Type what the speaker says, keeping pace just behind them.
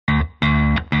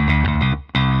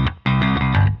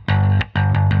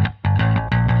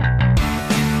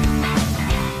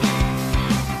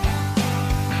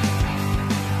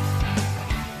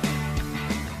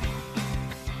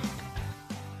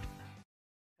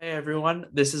Hey everyone,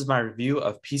 this is my review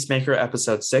of Peacemaker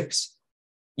Episode 6.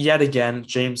 Yet again,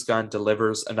 James Gunn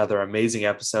delivers another amazing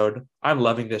episode. I'm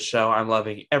loving this show. I'm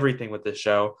loving everything with this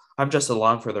show. I'm just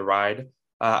along for the ride.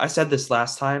 I said this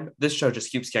last time. This show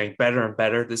just keeps getting better and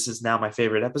better. This is now my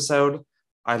favorite episode.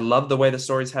 I love the way the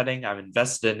story's heading. I'm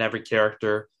invested in every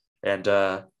character, and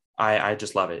I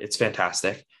just love it. It's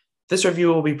fantastic. This review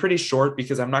will be pretty short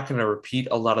because I'm not going to repeat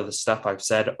a lot of the stuff I've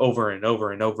said over and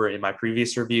over and over in my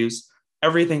previous reviews.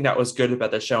 Everything that was good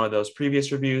about the show in those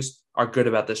previous reviews are good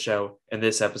about the show in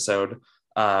this episode.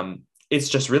 It's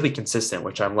just really consistent,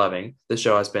 which I'm loving. The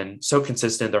show has been so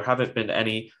consistent. There haven't been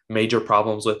any major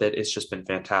problems with it. It's just been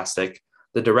fantastic.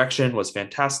 The direction was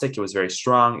fantastic. It was very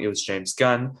strong. It was James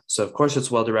Gunn. So, of course,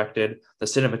 it's well directed. The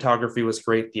cinematography was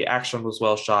great. The action was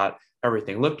well shot.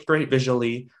 Everything looked great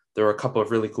visually. There were a couple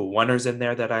of really cool oneers in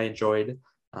there that I enjoyed.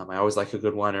 I always like a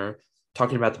good oneer.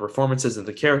 Talking about the performances of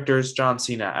the characters, John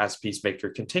Cena as Peacemaker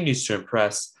continues to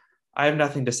impress. I have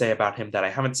nothing to say about him that I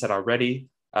haven't said already.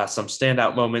 Some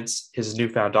standout moments, his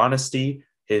newfound honesty,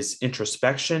 his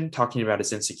introspection, talking about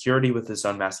his insecurity with his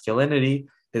own masculinity,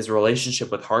 his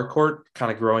relationship with Harcourt kind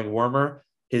of growing warmer,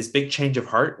 his big change of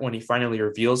heart when he finally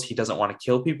reveals he doesn't want to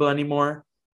kill people anymore.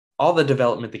 All the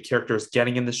development the character is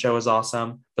getting in the show is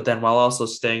awesome, but then while also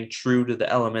staying true to the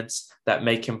elements that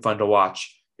make him fun to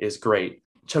watch is great.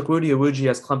 Chukwudi Iwuji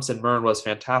as Clemson Murn was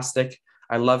fantastic.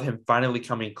 I love him finally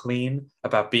coming clean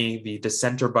about being the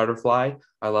dissenter butterfly.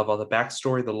 I love all the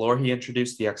backstory, the lore he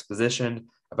introduced, the exposition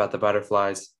about the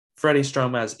butterflies. Freddie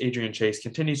Stroma as Adrian Chase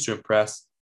continues to impress.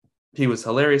 He was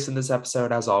hilarious in this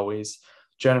episode, as always.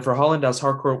 Jennifer Holland as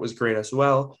Harcourt was great as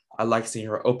well. I like seeing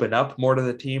her open up more to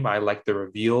the team. I like the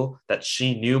reveal that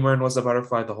she knew Murn was a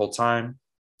butterfly the whole time.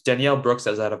 Danielle Brooks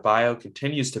as Adebayo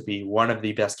continues to be one of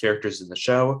the best characters in the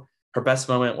show. Her best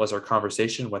moment was her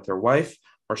conversation with her wife,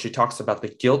 where she talks about the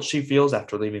guilt she feels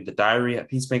after leaving the diary at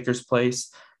Peacemaker's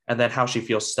place, and then how she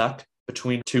feels stuck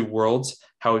between two worlds.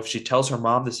 How if she tells her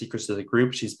mom the secrets of the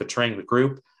group, she's betraying the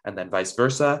group, and then vice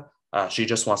versa. She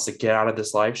just wants to get out of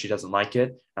this life. She doesn't like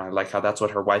it. And I like how that's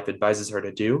what her wife advises her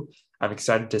to do. I'm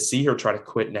excited to see her try to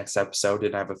quit next episode,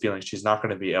 and I have a feeling she's not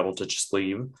going to be able to just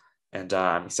leave. And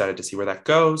I'm excited to see where that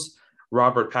goes.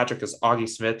 Robert Patrick as Augie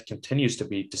Smith continues to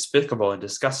be despicable and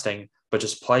disgusting, but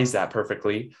just plays that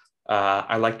perfectly.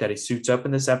 I like that he suits up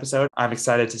in this episode. I'm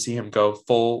excited to see him go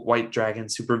full White Dragon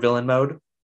supervillain mode.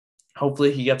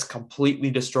 Hopefully he gets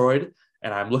completely destroyed,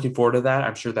 and I'm looking forward to that.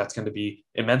 I'm sure that's going to be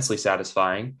immensely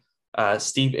satisfying.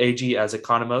 Steve Agee as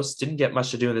Economos didn't get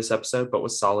much to do in this episode, but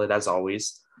was solid as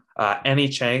always. Annie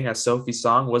Chang as Sophie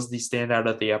Song was the standout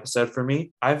of the episode for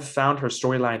me. I've found her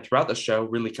storyline throughout the show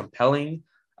really compelling,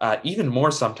 even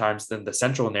more sometimes than the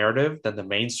central narrative, than the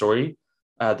main story.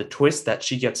 The twist that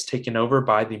she gets taken over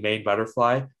by the main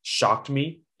butterfly shocked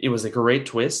me. It was a great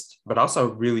twist, but also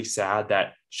really sad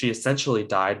that she essentially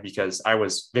died because I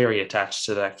was very attached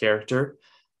to that character.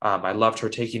 I loved her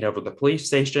taking over the police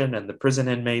station and the prison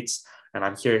inmates, and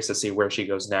I'm curious to see where she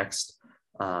goes next.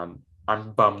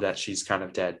 I'm bummed that she's kind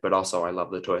of dead, but also I love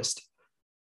the twist.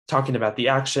 Talking about the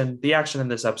action in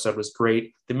this episode was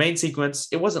great. The main sequence,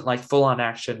 it wasn't like full on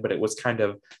action, but it was kind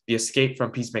of the escape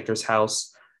from Peacemaker's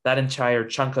house. That entire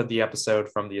chunk of the episode,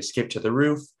 from the escape to the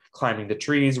roof, climbing the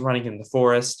trees, running in the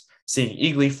forest, seeing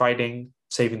Eagly fighting,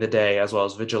 saving the day, as well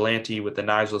as Vigilante with the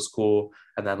knives was cool,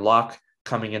 and then Locke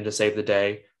coming in to save the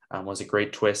day was a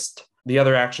great twist. The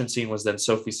other action scene was then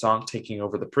Sophie Song taking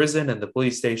over the prison and the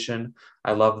police station.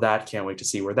 I love that. Can't wait to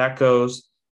see where that goes.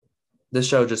 This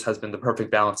show just has been the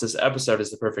perfect balance. This episode is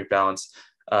the perfect balance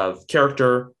of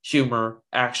character, humor,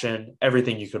 action,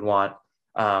 everything you could want.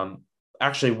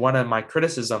 Actually, one of my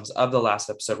criticisms of the last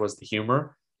episode was the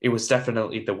humor. It was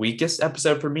definitely the weakest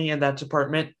episode for me in that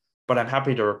department, but I'm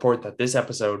happy to report that this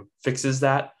episode fixes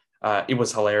that. It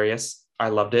was hilarious. I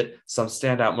loved it. Some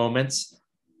standout moments.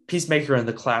 Peacemaker in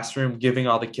the classroom giving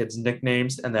all the kids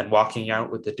nicknames and then walking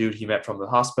out with the dude he met from the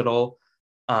hospital.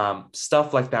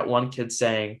 Stuff like that one kid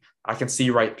saying, "I can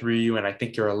see right through you and I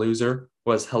think you're a loser,"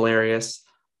 was hilarious.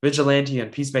 Vigilante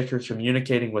and Peacemaker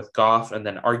communicating with Goff and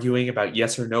then arguing about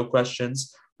yes or no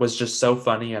questions was just so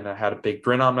funny, and I had a big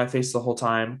grin on my face the whole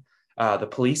time. The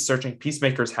police searching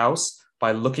Peacemaker's house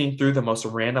by looking through the most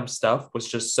random stuff was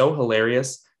just so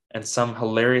hilarious, and some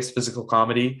hilarious physical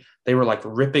comedy. They were like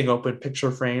ripping open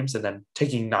picture frames and then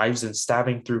taking knives and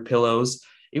stabbing through pillows.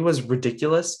 It was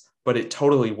ridiculous, but it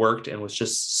totally worked and was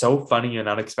just so funny and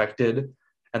unexpected.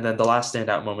 And then the last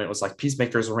standout moment was like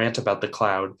Peacemaker's rant about the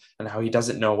cloud and how he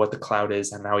doesn't know what the cloud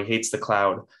is and how he hates the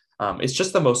cloud. It's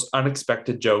just the most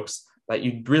unexpected jokes that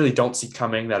you really don't see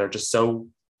coming, that are just so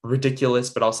ridiculous,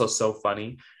 but also so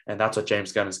funny. And that's what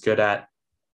James Gunn is good at.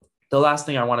 The last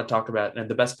thing I want to talk about, and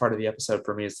the best part of the episode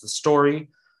for me, is the story.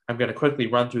 I'm going to quickly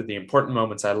run through the important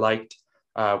moments I liked.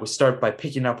 We start by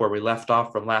picking up where we left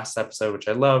off from last episode, which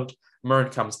I loved. Murn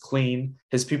comes clean.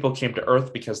 His people came to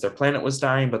Earth because their planet was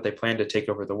dying, but they planned to take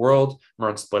over the world.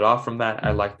 Murn split off from that.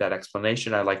 I like that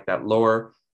explanation. I like that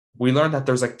lore. We learned that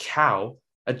there's a cow,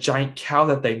 a giant cow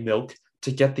that they milk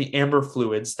to get the amber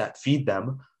fluids that feed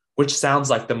them, which sounds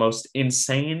like the most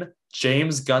insane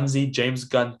James Gunn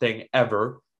thing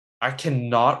ever. I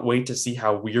cannot wait to see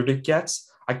how weird it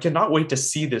gets. I cannot wait to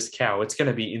see this cow. It's going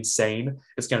to be insane.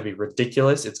 It's going to be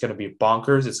ridiculous. It's going to be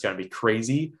bonkers. It's going to be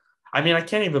crazy. I mean, I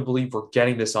can't even believe we're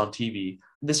getting this on TV.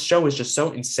 This show is just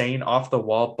so insane, off the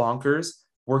wall, bonkers.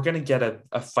 We're going to get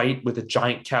a fight with a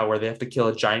giant cow where they have to kill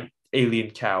a giant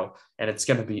alien cow, and it's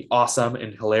going to be awesome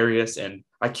and hilarious, and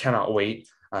I cannot wait.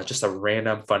 Just a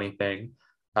random funny thing.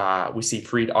 We see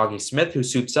freed Augie Smith, who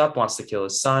suits up, wants to kill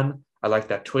his son. I like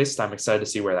that twist. I'm excited to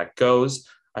see where that goes.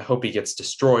 I hope he gets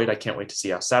destroyed. I can't wait to see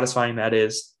how satisfying that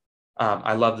is.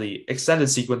 I love the extended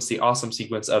sequence, the awesome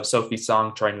sequence of Sophie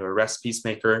Song trying to arrest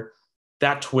Peacemaker.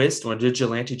 That twist when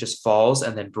Vigilante just falls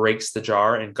and then breaks the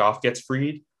jar and Goff gets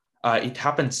freed. It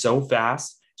happened so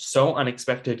fast, so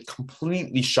unexpected,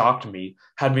 completely shocked me,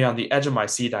 had me on the edge of my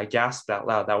seat. I gasped out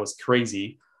loud. That was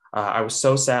crazy. I was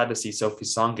so sad to see Sophie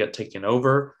Song get taken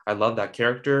over. I love that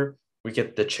character. We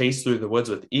get the chase through the woods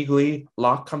with Eagly.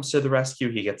 Locke comes to the rescue.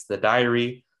 He gets the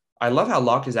diary. I love how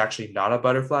Locke is actually not a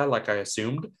butterfly like I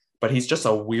assumed, but he's just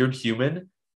a weird human.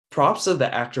 Props to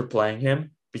the actor playing him,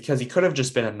 because he could have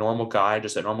just been a normal guy,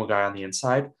 just a normal guy on the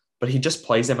inside, but he just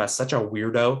plays him as such a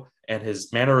weirdo, and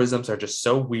his mannerisms are just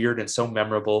so weird and so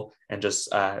memorable, and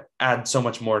just add so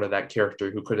much more to that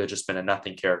character who could have just been a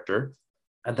nothing character.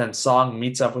 And then Song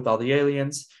meets up with all the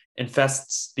aliens,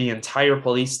 infests the entire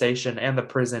police station and the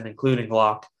prison, including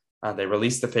Locke. They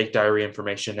release the fake diary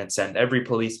information and send every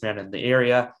policeman in the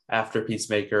area after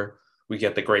Peacemaker. We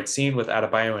get the great scene with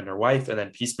Adebayo and her wife, and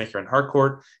then Peacemaker in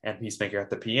Harcourt, and Peacemaker at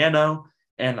the piano.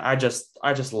 And I just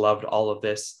loved all of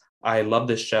this. I love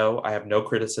this show. I have no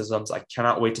criticisms. I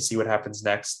cannot wait to see what happens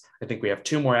next. I think we have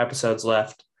 2 more episodes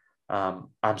left.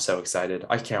 I'm so excited.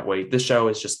 I can't wait. This show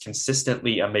is just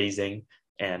consistently amazing,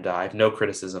 and I have no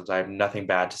criticisms. I have nothing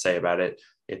bad to say about it.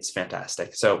 It's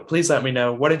fantastic. So please let me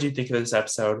know, what did you think of this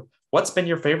episode? What's been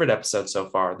your favorite episode so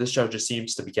far? This show just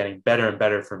seems to be getting better and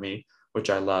better for me, which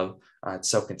I love. It's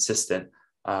so consistent.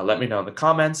 Let me know in the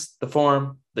comments, the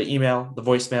forum, the email, the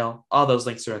voicemail. All those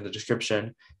links are in the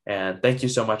description. And thank you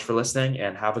so much for listening,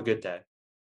 and have a good day.